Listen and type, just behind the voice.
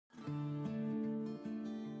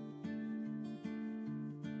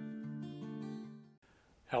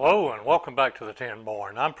Hello and welcome back to the Tin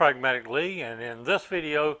Barn. I'm Pragmatic Lee, and in this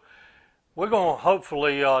video we're going to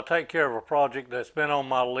hopefully take care of a project that's been on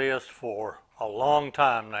my list for a long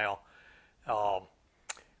time now.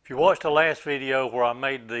 If you watched the last video where I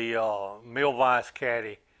made the mill vise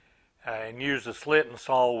caddy and used the slit and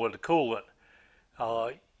saw with the coolant,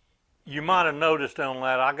 you might have noticed on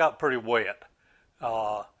that I got pretty wet.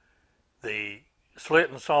 The slit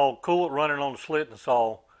and saw, coolant running on the slit and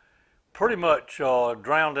saw, pretty much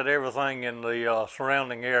drowned everything in the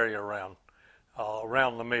surrounding area around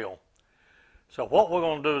the mill. So what we're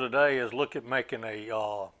going to do today is look at making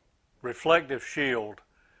a reflective shield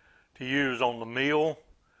to use on the mill,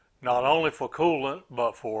 not only for coolant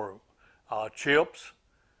but for chips,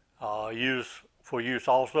 use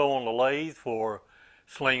also on the lathe for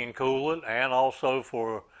slinging coolant and also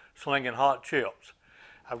for slinging hot chips.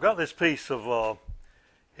 I've got this piece of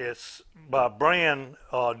it's by brand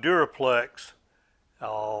Duraplex.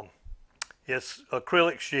 It's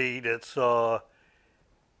acrylic sheet. It's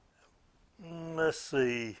let's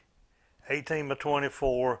see, 18 by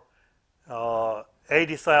 24,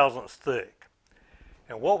 80 thousandths thick.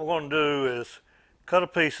 And what we're going to do is cut a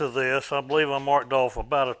piece of this. I believe I marked off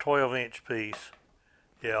about a 12-inch piece.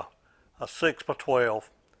 Yeah, a 6 by 12.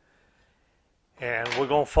 And we're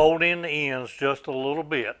going to fold in the ends just a little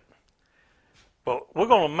bit. But we're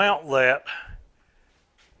going to mount that.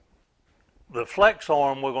 The flex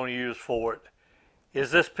arm we're going to use for it is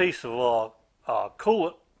this piece of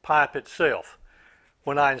coolant pipe itself.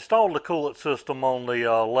 When I installed the coolant system on the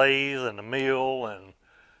lathe and the mill and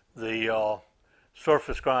the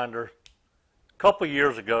surface grinder a couple of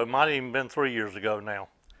years ago, might have even been 3 years ago now,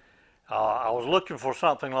 I was looking for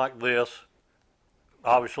something like this.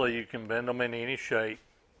 Obviously you can bend them in any shape.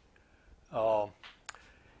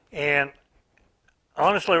 And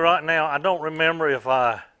honestly, right now, I don't remember if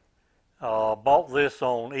I bought this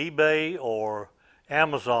on eBay or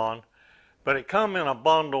Amazon, but it come in a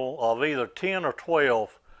bundle of either 10 or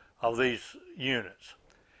 12 of these units.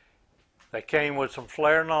 They came with some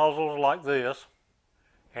flare nozzles like this,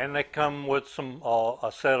 and they come with some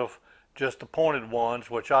a set of just the pointed ones,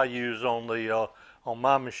 which I use on the on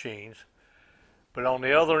my machines. But on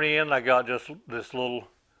the other end, I got just this little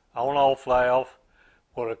on-off valve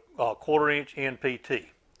with a 1/4 inch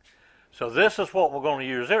NPT. So this is what we're going to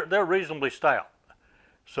use. They're reasonably stout.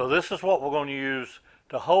 So this is what we're going to use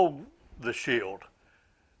to hold the shield.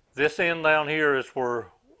 This end down here is where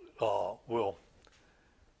we'll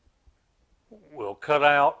cut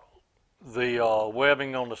out the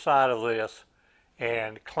webbing on the side of this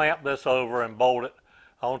and clamp this over and bolt it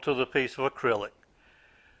onto the piece of acrylic.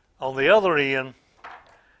 On the other end,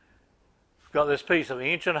 got this piece of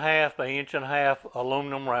 1.5 by 1.5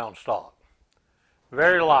 aluminum round stock.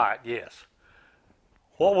 Very light, yes.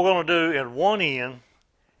 What we're going to do in one end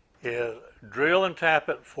is drill and tap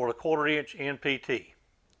it for a 1/4 inch NPT.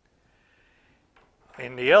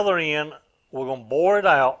 In the other end, we're going to bore it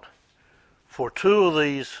out for 2 of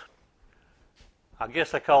these, I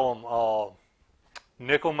guess they call them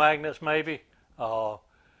nickel magnets maybe. I've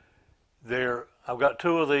got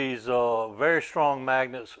 2 of these very strong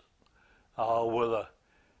magnets with a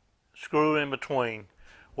screw in between.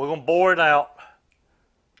 We're going to bore it out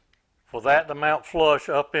for that to mount flush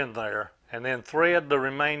up in there, and then thread the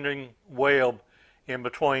remaining web in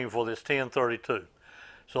between for this 1032.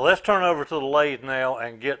 So let's turn over to the lathe now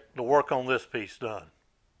and get the work on this piece done.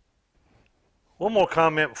 One more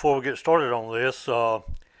comment before we get started on this.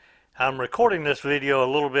 I'm recording this video a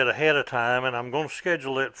little bit ahead of time, and I'm going to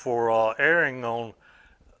schedule it for airing on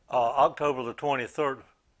October the 23rd.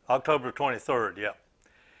 October 23rd, yeah.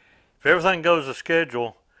 If everything goes as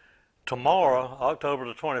scheduled, tomorrow, October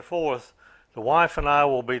the 24th, the wife and I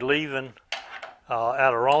will be leaving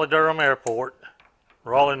out of Raleigh-Durham Airport,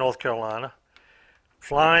 Raleigh, North Carolina,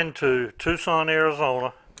 flying to Tucson,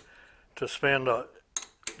 Arizona to spend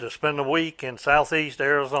a week in southeast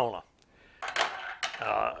Arizona.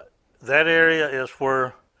 That area is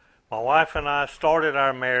where my wife and I started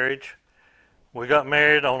our marriage. We got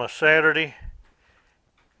married on a Saturday,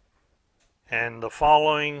 and the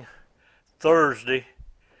following Thursday,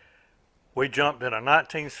 we jumped in a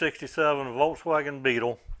 1967 Volkswagen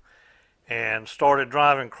Beetle and started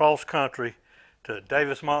driving cross country to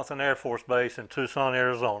Davis-Monthan Air Force Base in Tucson,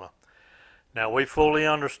 Arizona. Now, we fully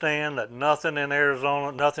understand that nothing in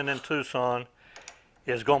Arizona, nothing in Tucson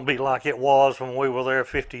is going to be like it was when we were there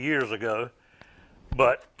 50 years ago,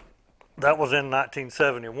 but that was in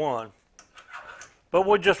 1971. But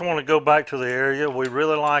we just want to go back to the area. We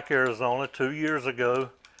really like Arizona. 2 years ago,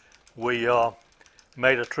 we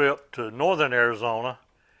made a trip to northern Arizona,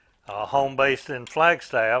 home based in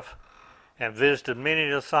Flagstaff, and visited many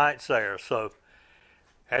of the sites there. So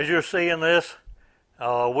as you're seeing this,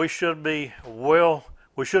 we should be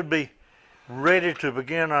ready to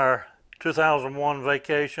begin our 2001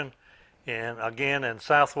 vacation again in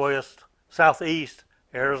southeast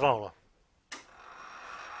Arizona.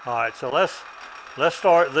 All right, so let's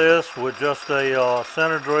start this with just a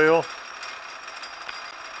center drill.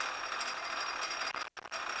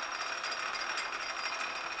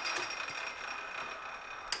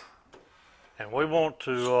 And we want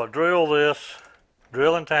to drill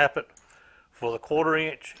and tap it for the 1/4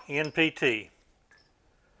 inch NPT.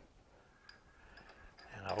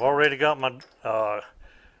 And I've already got my,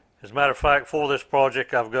 as a matter of fact, for this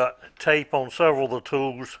project, I've got tape on several of the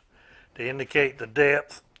tools to indicate the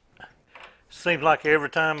depth. Seems like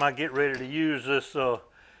every time I get ready to use this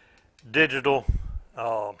digital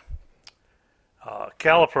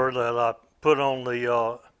caliper that I put on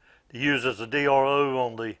the, use as a DRO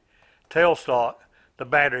on the tailstock, the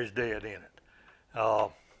battery's dead in it.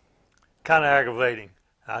 Kind of aggravating.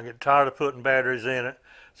 I get tired of putting batteries in it,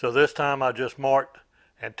 so this time I just marked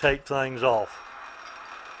and taped things off.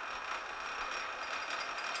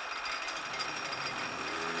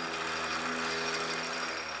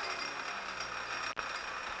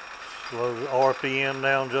 Slow the RPM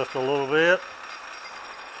down just a little bit.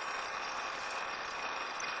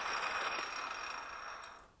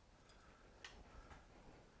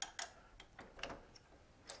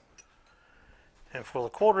 And for the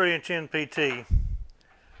 1/4 inch NPT,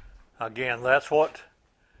 again, that's what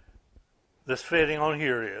this fitting on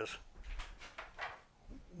here is.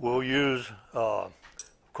 We'll use, of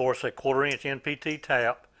course, a 1/4 inch NPT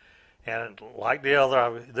tap, and like the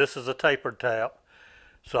other, this is a tapered tap,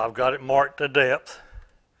 so I've got it marked to depth.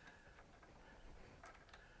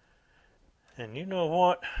 And you know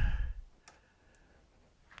what?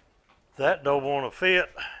 That don't want to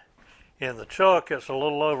fit in the chuck. It's a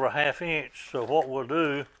little over 1/2 inch, so what we'll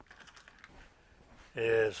do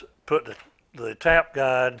is put the tap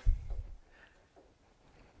guide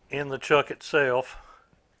in the chuck itself,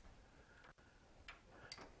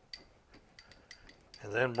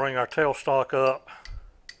 and then bring our tailstock up.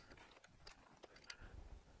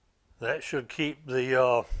 That should keep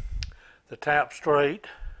the tap straight.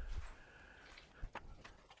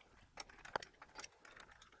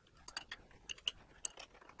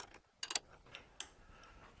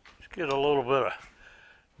 Let's get a little bit of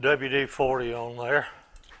WD-40 on there.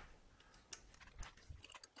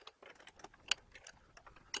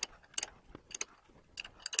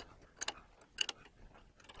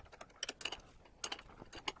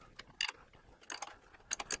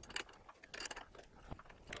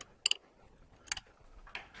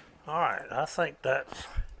 All right, I think that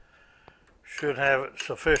should have it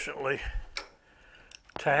sufficiently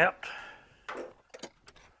tapped.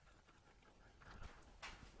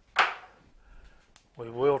 We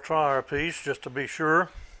will try our piece just to be sure.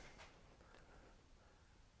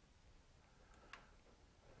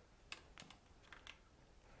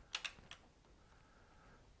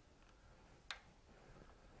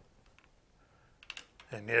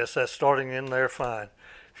 And yes, that's starting in there fine.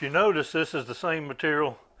 If you notice, this is the same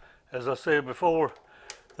material, as I said before,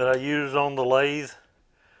 that I use on the lathe,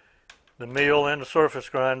 the mill, and the surface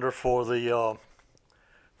grinder for the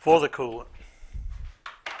coolant.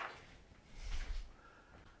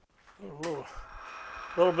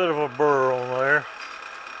 A little bit of a burr on there.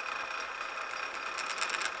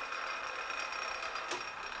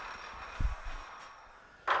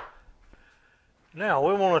 Now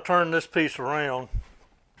we want to turn this piece around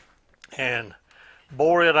and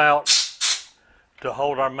bore it out to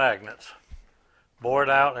hold our magnets. Bore it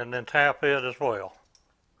out and then tap it as well.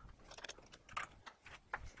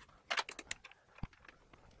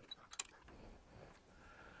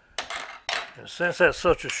 And since that's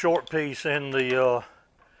such a short piece in the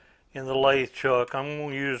lathe chuck, I'm going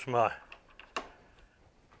to use my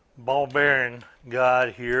ball bearing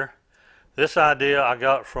guide here. This idea I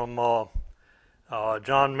got from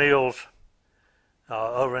John Mills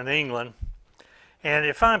over in England, and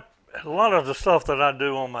a lot of the stuff that I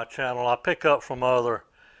do on my channel I pick up from other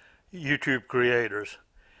YouTube creators.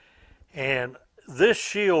 And this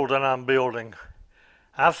shield that I'm building,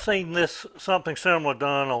 I've seen something similar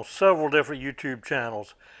done on several different YouTube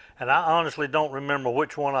channels, and I honestly don't remember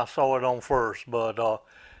which one I saw it on first, but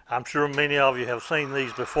I'm sure many of you have seen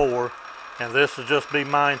these before, and this will just be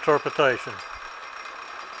my interpretation.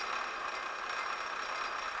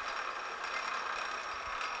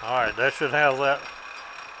 All right, that should have that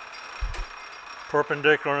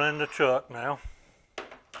perpendicular in the chuck now.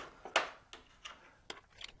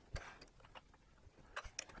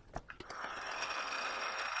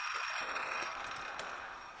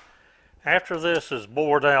 After this is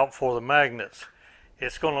bored out for the magnets,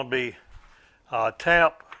 it's going to be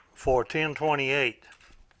tapped for 1028.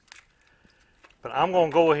 But I'm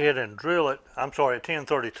going to go ahead and drill it, I'm sorry,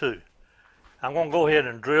 1032. I'm going to go ahead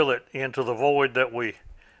and drill it into the void that we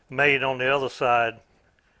made on the other side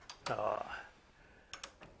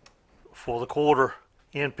for the quarter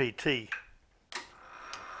NPT.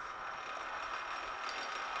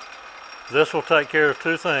 This will take care of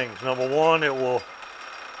two things. Number one, it will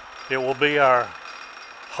be our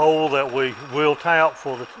hole that we will tap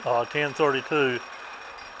for the 1032,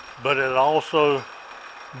 but it'll also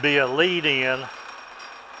be a lead in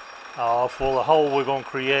for the hole we're going to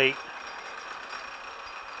create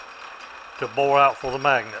to bore out for the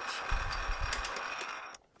magnets.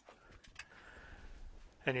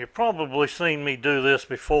 And you've probably seen me do this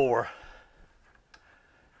before,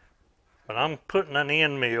 but I'm putting an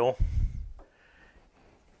end mill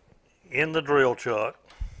in the drill chuck.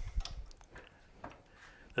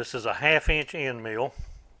 This is a 1/2 inch end mill,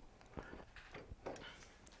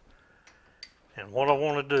 and what I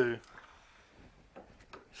want to do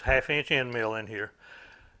is 1/2 inch end mill in here.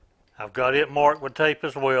 I've got it marked with tape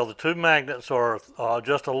as well. The two magnets are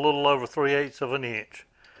just a little over 3/8 of an inch,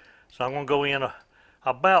 so I'm going to go in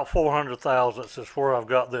about 400 thousandths is where I've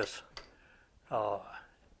got this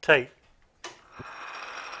tape.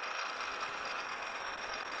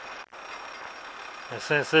 And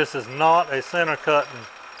since this is not a center cutting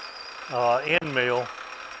end mill,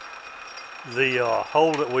 the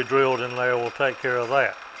hole that we drilled in there will take care of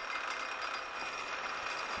that.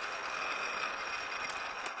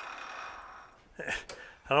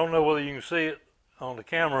 I don't know whether you can see it on the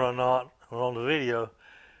camera or not, or on the video,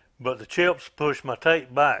 but the chips push my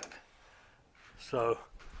tape back. So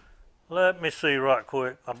let me see right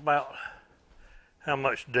quick about how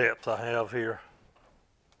much depth I have here.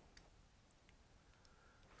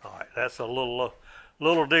 Alright, that's a little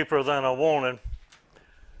deeper than I wanted,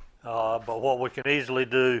 but what we can easily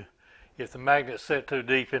do, if the magnets set too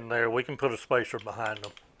deep in there, we can put a spacer behind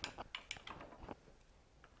them.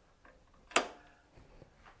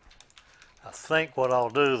 I think what I'll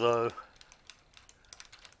do though,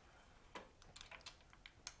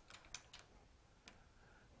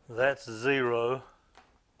 that's 0.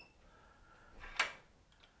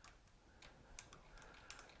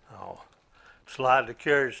 I'll slide the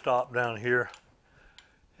carriage stop down here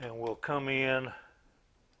and we'll come in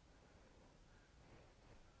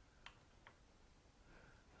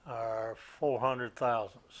our 400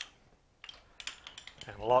 thousandths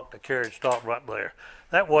and lock the carriage stop right there.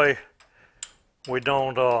 That way we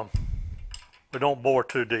don't bore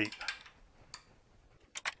too deep.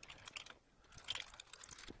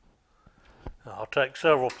 I'll take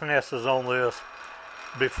several passes on this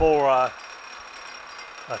before I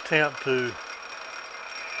attempt to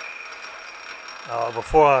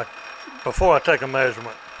before I take a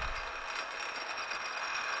measurement.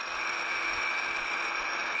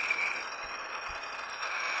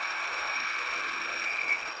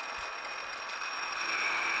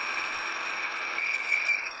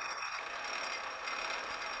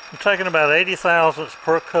 I'm taking about 80 thousandths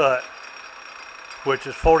per cut, which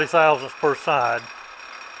is 40 thousandths per side.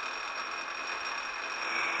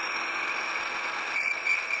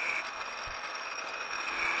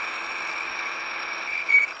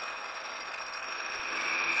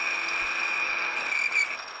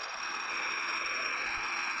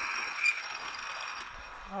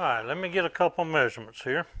 Alright, let me get a couple measurements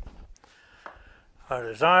here. Our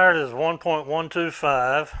desired is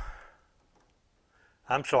 1.125.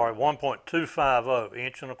 I'm sorry, 1.250,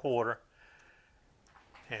 inch and a quarter.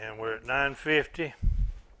 And we're at 950.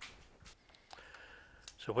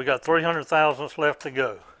 So we got 300 thousandths left to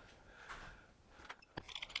go.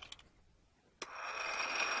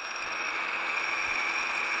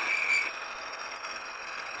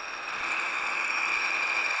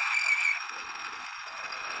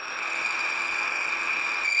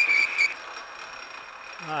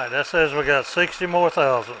 Alright, that says we got 60 more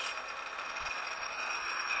thousandths.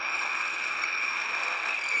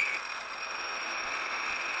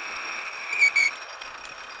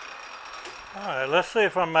 Alright, let's see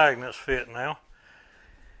if our magnets fit now.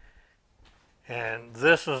 And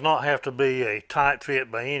this does not have to be a tight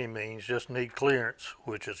fit by any means, just need clearance,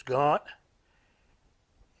 which it's got.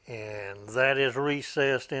 And that is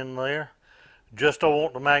recessed in there. Just don't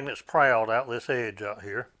want the magnets proud out this edge out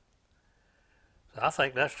here. I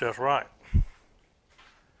think that's just right.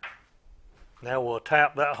 Now we'll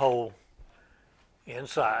tap that hole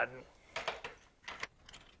inside.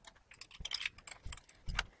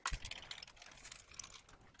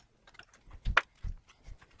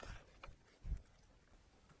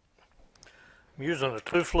 I'm using a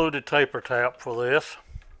 2-fluted taper tap for this.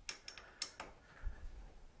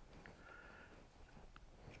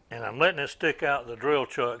 And I'm letting it stick out the drill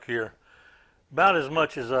chuck here about as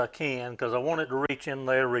much as I can because I want it to reach in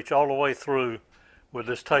there, reach all the way through with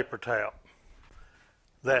this taper tap.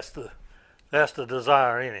 That's the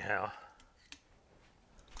desire anyhow.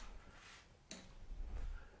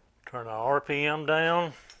 Turn our RPM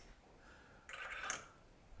down.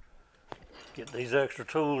 Get these extra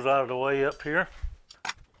tools out of the way up here.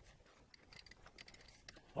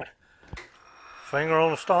 Finger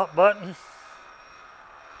on the stop button.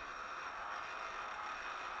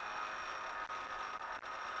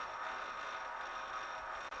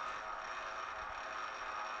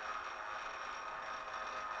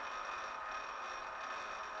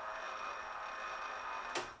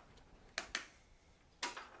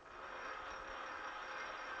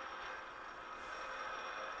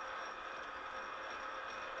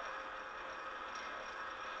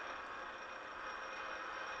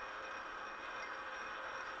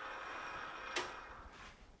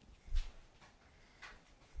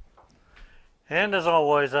 And as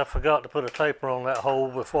always, I forgot to put a taper on that hole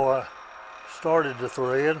before I started the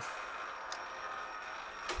thread.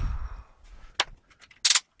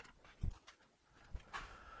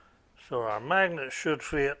 So our magnet should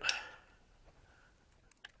fit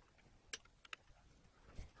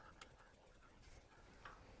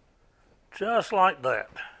just like that.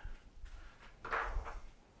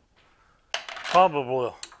 Probably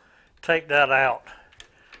will take that out.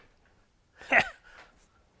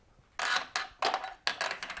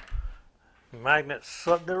 Magnet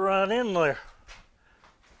sucked it right in there.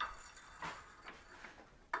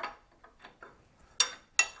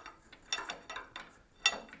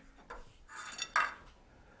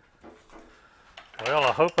 Well,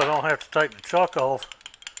 I hope I don't have to take the chuck off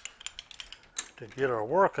to get our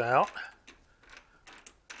work out.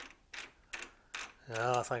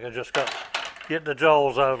 Yeah, I think I just got to get the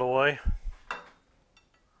jaws out of the way.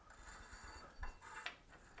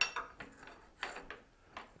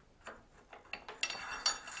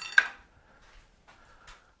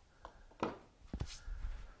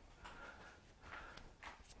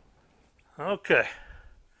 Okay,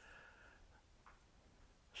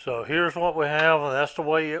 so here's what we have, and that's the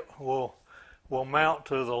way it will mount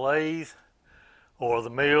to the lathe or the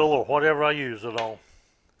mill or whatever I use it on.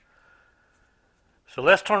 So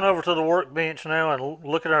let's turn over to the workbench now and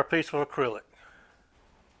look at our piece of acrylic.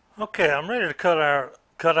 Okay, I'm ready to cut out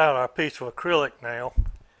our piece of acrylic now,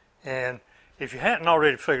 and if you hadn't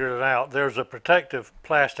already figured it out, there's a protective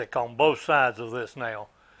plastic on both sides of this now.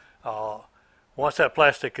 Once that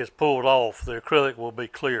plastic is pulled off, the acrylic will be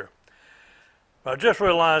clear. I just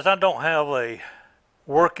realized I don't have a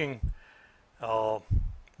working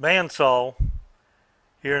bandsaw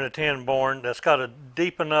here in the tin barn that's got a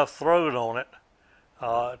deep enough throat on it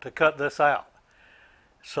to cut this out.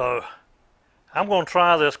 So I'm going to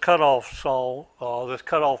try this cutoff saw, this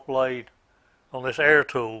cutoff blade on this air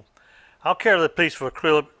tool. I'll carry the piece of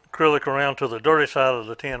acrylic around to the dirty side of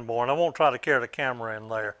the tin barn. I won't try to carry the camera in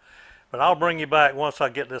there. But I'll bring you back once I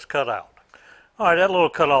get this cut out. All right, that little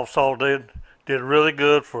cutoff saw did really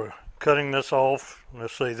good for cutting this off.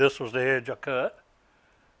 Let's see, this was the edge I cut.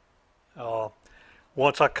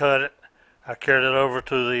 Once I cut it, I carried it over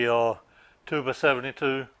to the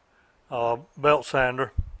 2x72 belt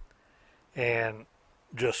sander and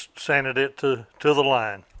just sanded it to the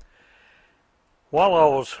line. While I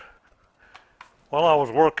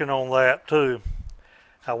was working on that too,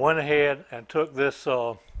 I went ahead and took this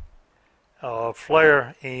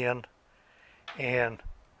flare end and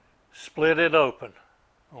split it open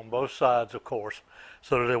on both sides, of course,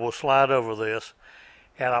 so that it will slide over this.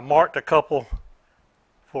 And I marked a couple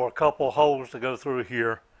holes to go through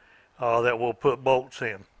here that we'll put bolts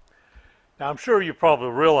in. Now I'm sure you probably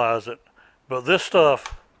realize it, but this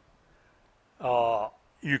stuff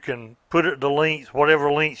you can put it to length,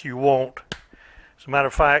 whatever length you want. As a matter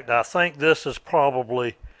of fact, I think this is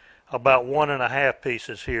probably about 1.5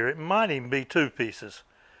 pieces here. It might even be 2 pieces,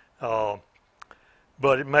 but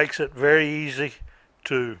it makes it very easy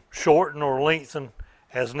to shorten or lengthen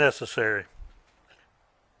as necessary.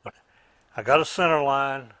 I got a center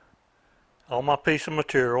line on my piece of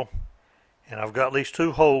material, and I've got these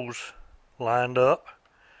 2 holes lined up.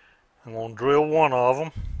 I'm going to drill one of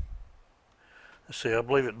them. Let's see, I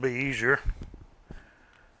believe it'd be easier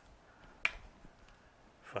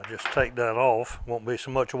if I just take that off. Won't be so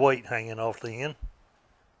much weight hanging off the end.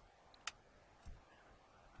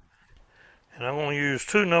 And I'm going to use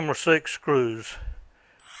 2 number 6 screws.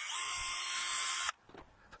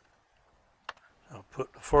 I'll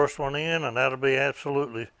put the first one in, and that'll be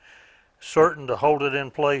absolutely certain to hold it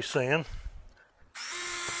in place in.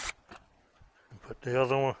 Put the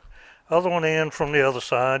other one in from the other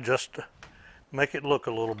side just to make it look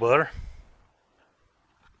a little better.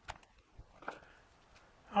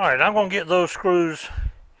 All right, I'm going to get those screws,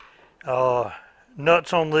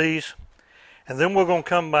 nuts on these, and then we're going to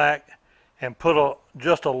come back and put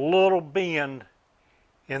just a little bend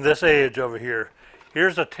in this edge over here.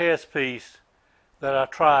 Here's a test piece that I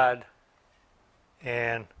tried,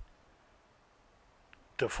 and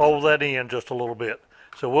to fold that in just a little bit.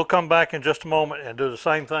 So we'll come back in just a moment and do the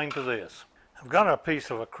same thing to this. I've got a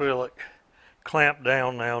piece of acrylic clamped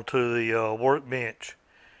down now to the workbench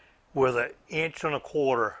with 1.25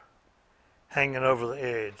 inches hanging over the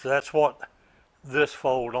edge. That's what this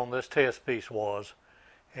fold on this test piece was,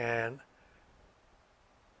 and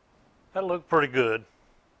that looked pretty good.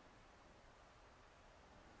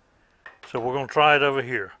 So we're going to try it over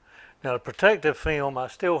here. Now the protective film I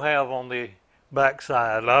still have on the back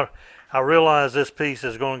side. I realize this piece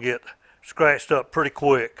is going to get scratched up pretty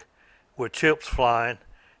quick with chips flying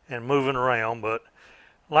and moving around, but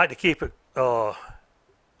I like to keep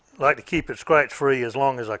it scratch free as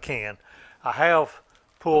long as I can. I have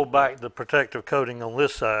pulled back the protective coating on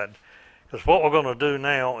this side because what we're going to do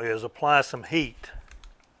now is apply some heat.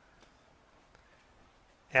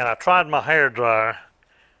 And I tried my hair dryer,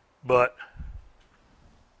 but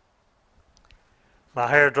my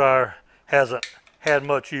hair dryer hasn't had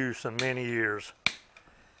much use in many years,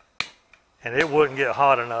 and it wouldn't get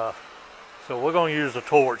hot enough. So we're going to use a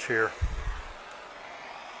torch here.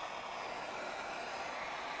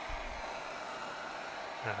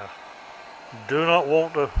 Now, do not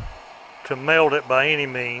want to melt it by any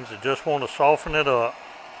means. I just want to soften it up.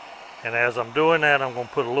 And as I'm doing that, I'm going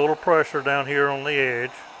to put a little pressure down here on the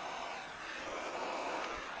edge.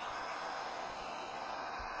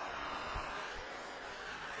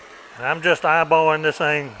 And I'm just eyeballing this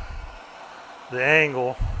thing, the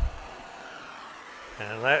angle,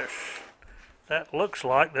 and that looks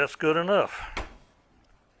like that's good enough.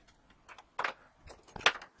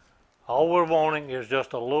 All we're wanting is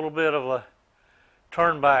just a little bit of a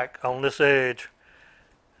turn back on this edge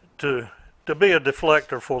to be a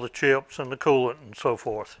deflector for the chips and the coolant and so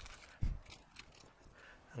forth.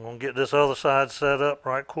 I'm going to get this other side set up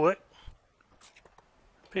right quick.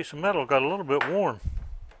 Piece of metal got a little bit warm.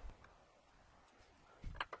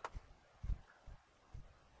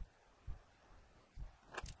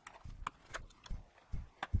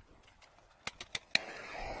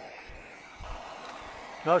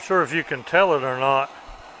 Not sure if you can tell it or not,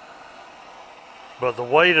 but the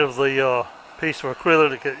weight of the piece of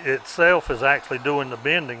acrylic itself is actually doing the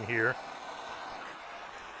bending here.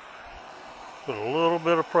 Put a little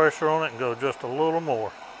bit of pressure on it and go just a little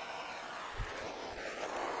more.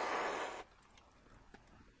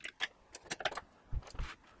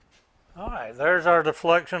 Alright, there's our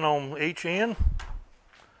deflection on each end.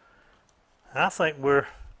 I think we're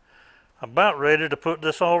about ready to put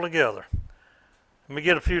this all together. Let me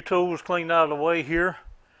get a few tools cleaned out of the way here,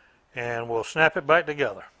 and we'll snap it back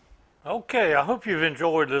together. Okay, I hope you've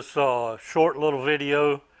enjoyed this short little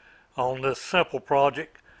video on this simple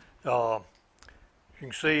project. You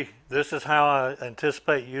can see this is how I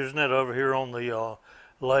anticipate using it over here on the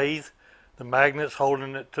lathe. The magnets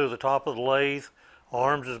holding it to the top of the lathe,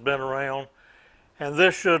 arms has been around, and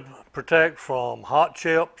this should protect from hot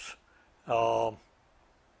chips and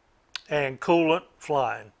coolant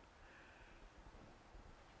flying.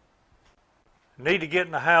 Need to get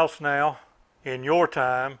in the house now in your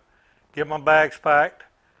time, get my bags packed,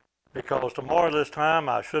 because tomorrow this time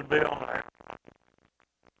I should be on there.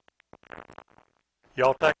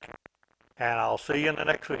 Y'all take care, and I'll see you in the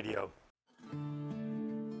next video.